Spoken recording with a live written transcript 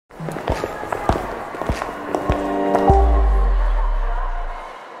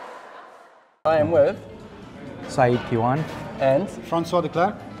I am with Zayed P1. And Francois de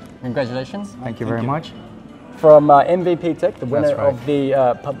Klerk. Congratulations. Thank you very much. From MVP Tech, the winner right. of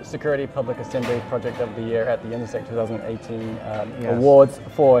the Security Public Assembly Project of the Year at the Intersec 2018 Awards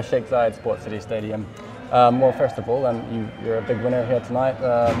for Sheikh Zayed Sports City Stadium. Well, first of all, you're a big winner here tonight,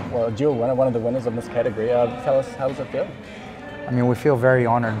 well, a dual winner, one of the winners of this category. Tell us, how does it feel? I mean, we feel very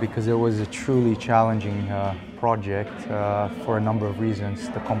honored because it was a truly challenging project for a number of reasons.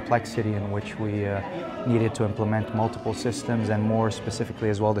 The complexity in which we needed to implement multiple systems, and more specifically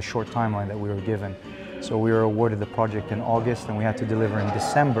as well the short timeline that we were given. So we were awarded the project in August and we had to deliver in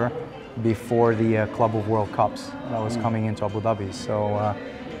December before the Club of World Cups that was coming into Abu Dhabi. So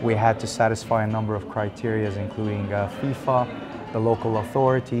we had to satisfy a number of criteria, including FIFA, the local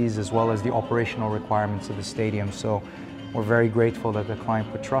authorities, as well as the operational requirements of the stadium. So we're very grateful that the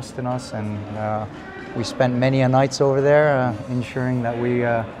client put trust in us, and we spent many nights over there ensuring that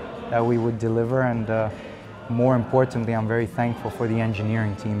we would deliver. And more importantly, I'm very thankful for the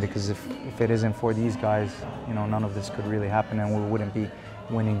engineering team, because if it isn't for these guys, you know, none of this could really happen, and we wouldn't be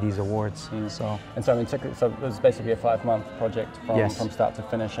winning these awards. So it was basically a 5-month project from start to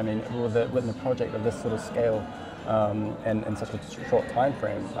finish. I mean, with a project of this sort of scale and in such a short time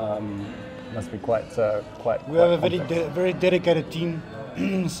frame, must be quite. We have a very dedicated team,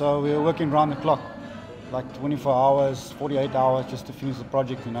 so we are working round the clock, like 24 hours, 48 hours, just to finish the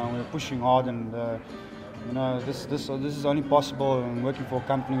project. You know, we're pushing hard, and you know, this is only possible when working for a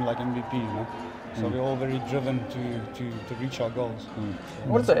company like MVP. You know, so we're all very driven to reach our goals.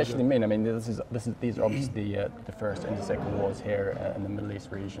 What does that actually mean? I mean, these are obviously the first Intersec Awards here in the Middle East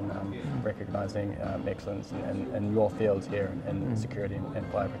region, recognising excellence in your fields here in security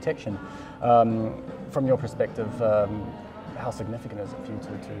and fire protection. From your perspective, how significant is it for you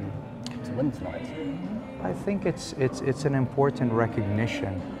to win tonight? I think it's an important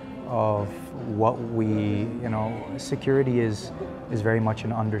recognition of what security is very much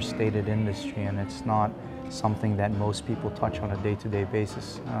an understated industry, and it's not something that most people touch on a day-to-day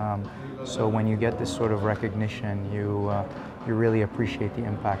basis. So when you get this sort of recognition, you really appreciate the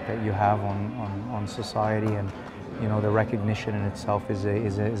impact that you have on society, and you know, the recognition in itself is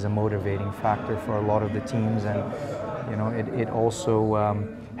a motivating factor for a lot of the teams, and you know, it also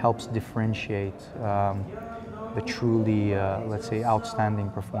helps differentiate the truly, let's say, outstanding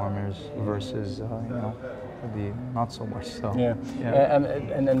performers versus, you know, the not so much so. Yeah.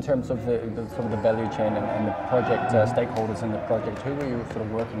 And in terms of the sort of the value chain and the project stakeholders in the project, who were you sort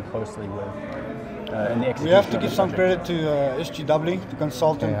of working closely with in the execution? We have to give some credit to SGW, the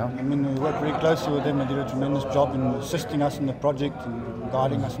consultant. Yeah. I mean, we worked very closely with them. They did a tremendous job in assisting us in the project and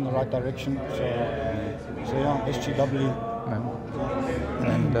guiding us in the right direction. So yeah, SGW.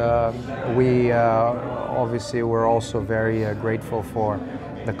 And we obviously we're also very grateful for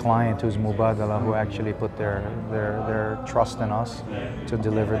the client, who's Mubadala, who actually put their trust in us to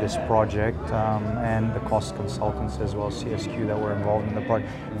deliver this project, and the cost consultants as well, CSQ, that were involved in the project.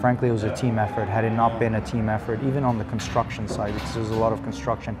 Frankly, it was a team effort. Had it not been a team effort, even on the construction side, because there's a lot of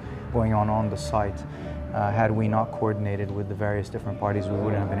construction going on the site, had we not coordinated with the various different parties, we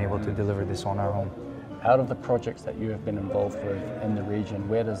wouldn't have been able to deliver this on our own. Out of the projects that you have been involved with in the region,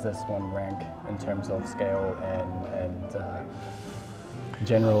 where does this one rank in terms of scale and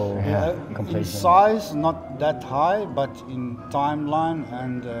general completion? In size, not that high, but in timeline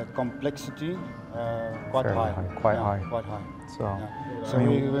and complexity, quite high. Quite high. Quite high. So, Yeah. So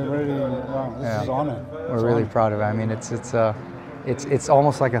we're really, this is an honor. We're really proud of it. I mean, it's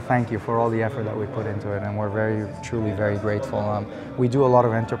almost like a thank you for all the effort that we put into it, and we're truly very grateful. We do a lot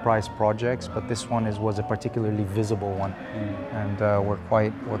of enterprise projects, but this one was a particularly visible one, and we're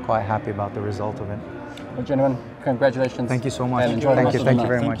quite happy about the result of it. Well, gentlemen, congratulations. Thank you so much. And enjoy the rest of the night. Thank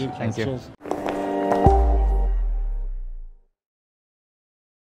you very much. Thank you. Cheers.